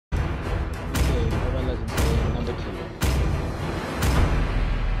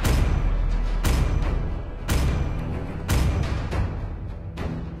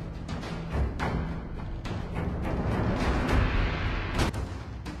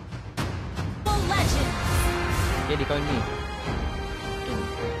Kitty, join me.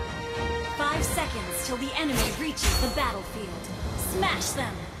 5 seconds till the enemy reaches the battlefield. Smash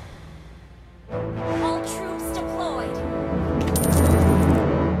them! All troops deployed!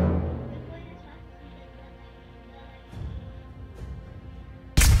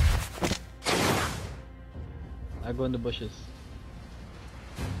 I go in the bushes.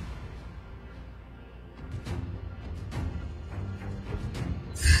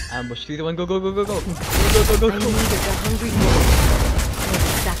 Ambush 3, 2, 1, go, go, go, go, go! Go, go, go, go, I go! needed the hungry wolf, like a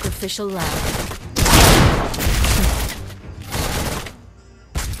sacrificial lamb.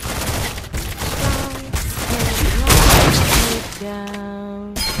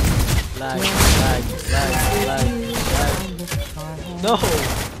 Down. Lag. No!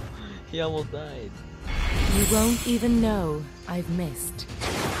 He almost died. You won't even know I've missed.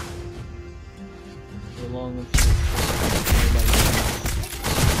 So long as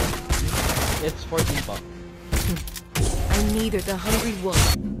it's 14 pop. I needed the hungry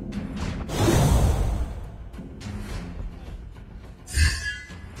wolf.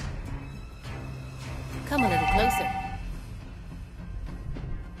 Come a little closer.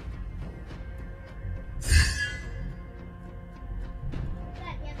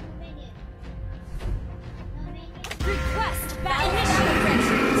 Request battle retreat.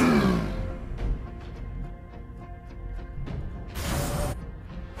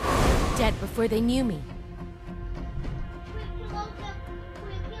 Dead before they knew me.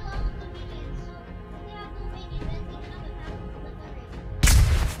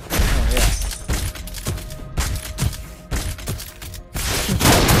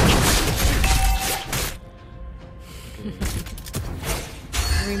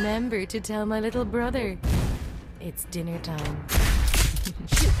 Remember to tell my little brother it's dinner time.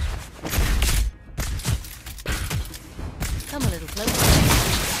 Shoot. Come a little closer.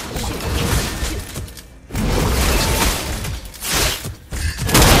 Shoot. Shoot.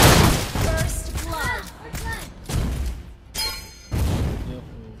 First blood.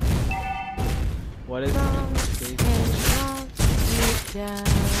 What is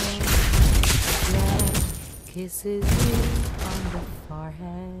kisses you on the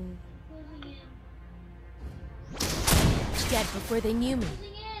forehead. Dead before they knew me.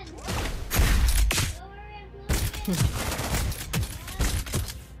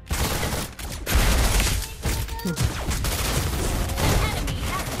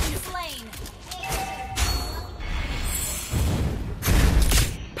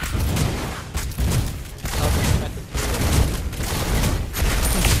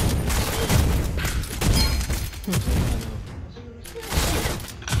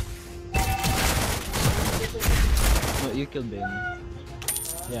 You killed Bane.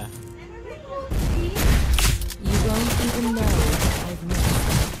 Yeah. You won't even know I've missed.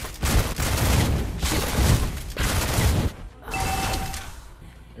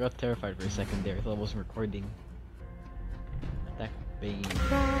 I got terrified for a second there. I thought I wasn't recording. Attack Bane.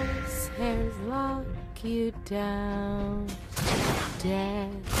 Crosshairs lock you down.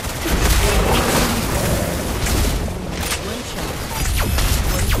 Dead. One shot.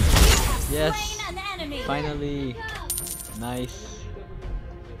 Yes! Finally! Nice.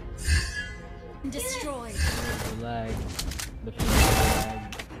 Destroyed. The lag. The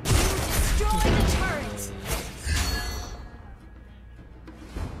lag. Destroy the turrets.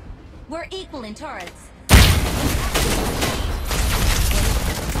 We're equal in turrets. Mega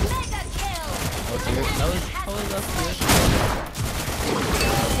kill. Okay, that was us good.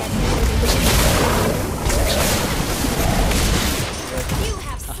 You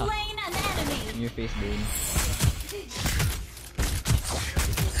have slain an enemy. In your face, Bane.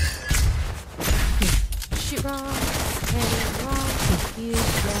 Shoot. You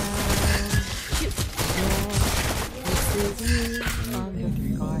down. Shoot. This is you on the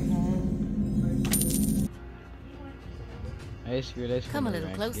forehead. I just realized Come a little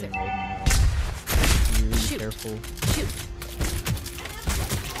closer. Right now. Be really Shoot. careful. Shoot.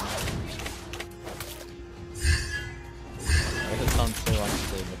 It sounds so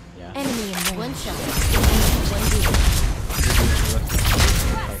unstable, but yeah. Enemy in one shot. One deal.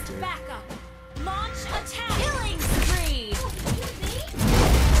 Request backup. Launch attack. Killing spree.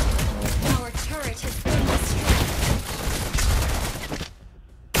 Our turret has been destroyed.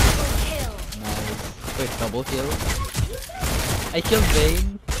 Double kill. Nice. Wait, double kill? I killed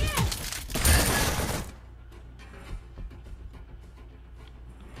Bane.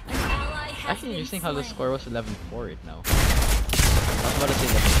 An ally has Actually been interesting how the slain. score was 11-4 right now. I was about to say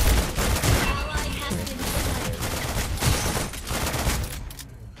that. Ally has been slain.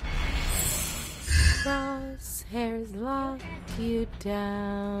 Crosshairs lock you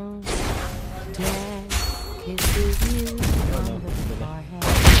down. Dead kisses you no. on the forehead.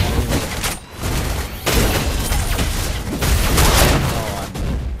 Oh, I'm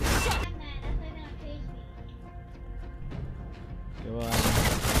dead. Go on.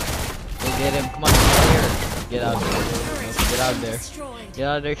 Go get him. Come on, get here. Get out of there. No, get out of there. Get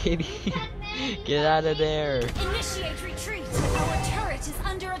out of there, Katie. Get out of there. Initiate retreat. Our turret is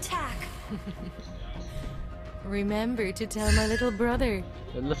under attack. Remember to tell my little brother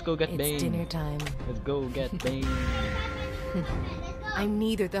Let's go get Bane. it's dinner time. Let's go get Bane. I'm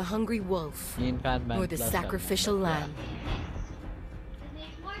neither the hungry wolf Me and Fat Man nor the plus sacrificial Fat Man. lamb.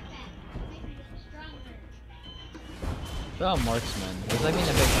 So marksman. Does that mean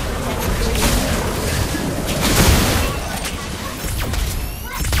a big?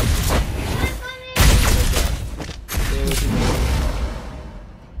 Stay with me.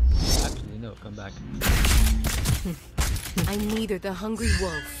 Actually, no. Come back. I'm neither the hungry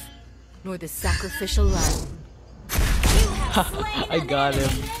wolf nor the sacrificial lamb. You have slain I got him.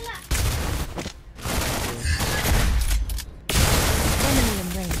 Enemy in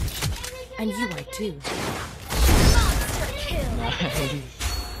range, and you are too. monster kill. Nice.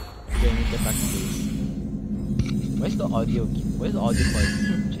 Okay, let me get back to base. Why is the audio quality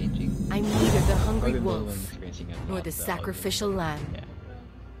changing? I'm neither the hungry Probably more when wolf experiencing it, nor not the audio. sacrificial lamb.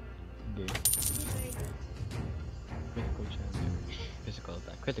 Yeah. Okay. Critical chance. Physical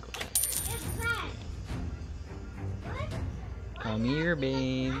attack. Critical chance. Come here,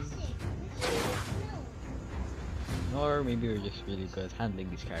 Bane. Or maybe we're just really good at handling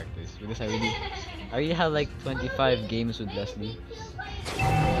these characters because I already have like 25 games with Lesley.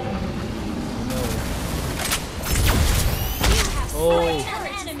 No. Oh,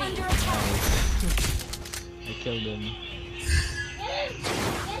 Turret is under attack. nice. I killed him.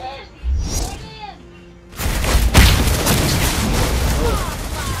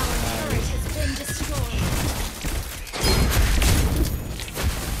 Turret has been destroyed.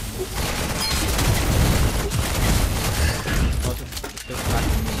 Also, it's just back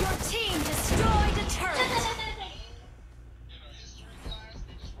to me. Your team destroyed a turret.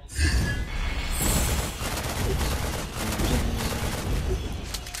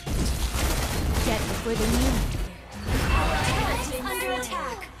 Get before the new. Turret is under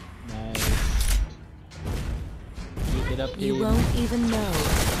attack. Nice. Keep it up, You team. won't even know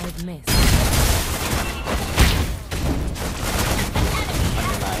I've missed. I'm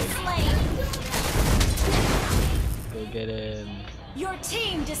alive. Slain. Go get him. Your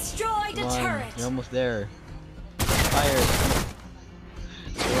team destroyed a Come on, turret. you're almost there. Fire.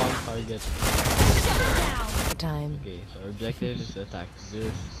 The wrong target. Shut down. Time. Okay, so our objective is to attack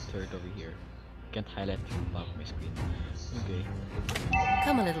this turret over here. Can't highlight from the top of my screen. Okay.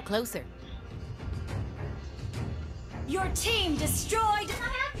 Come a little closer. Your team destroyed.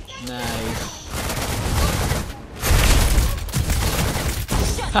 Nice.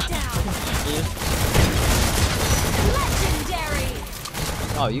 Shut down. Legendary.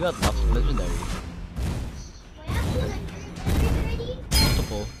 Oh, you got lots of legendary.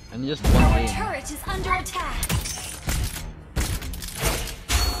 Multiple. And just one Our game. turret is under attack.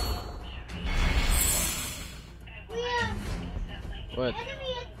 What?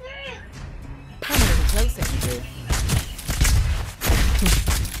 Come a little closer. Okay.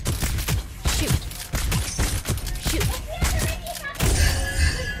 Shoot. Shoot.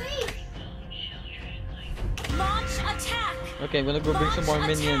 Launch attack. Okay, I'm gonna go bring some more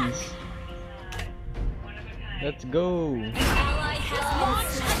Launch attack. minions. Let's go. An ally has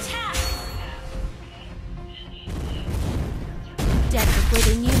launched attack. Dead before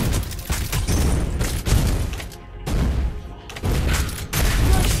they knew me.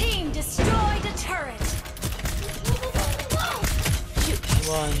 Your team destroyed a turret. Come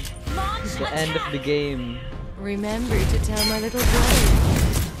on. Launch It's the attack. end of the game. Remember to tell my little brother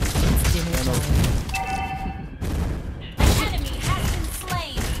it's dinner I know. time. An enemy has been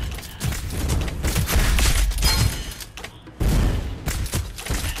slain.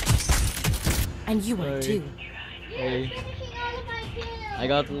 And you are Sorry. too. Hey. I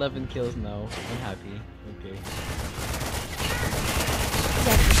got 11 kills now. I'm happy. Okay.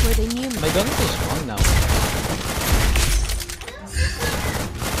 Dead before they knew me. My gun is so strong now.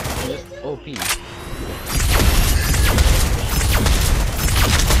 Just OP.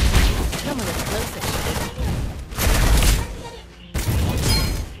 Come a little closer.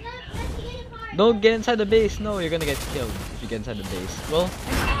 Don't get inside the base. No, you're gonna get killed if you get inside the base. Well, An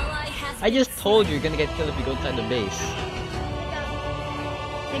ally has I been just told you slain. you're gonna get killed if you go inside the base.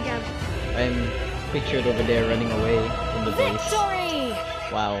 I'm pictured over there running away from the base. Victory!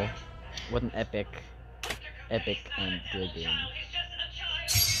 Wow. What an epic and good game.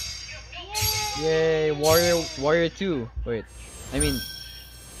 Yay, Warrior 2. Wait, I mean,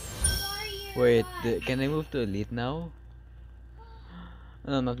 wait, can I move to Elite now?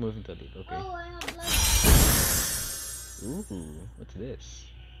 No, I'm not moving to Elite, okay. Oh, I have blood. Ooh, what's this?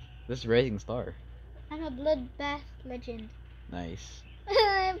 This is Rising Star. I'm a bloodbath legend. Nice.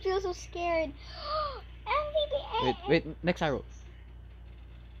 I feel so scared. MVP. Wait, next arrow.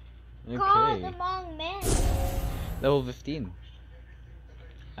 God Okay, among men. level 15.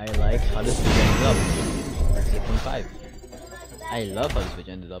 I like how this video ended up. 8.5. I love how this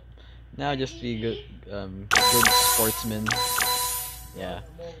video ended up. Now just be good sportsman. Yeah.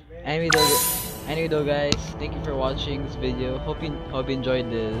 Anyway though guys, thank you for watching this video. Hope you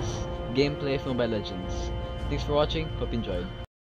enjoyed this gameplay of Mobile Legends. Thanks for watching, hope you enjoyed.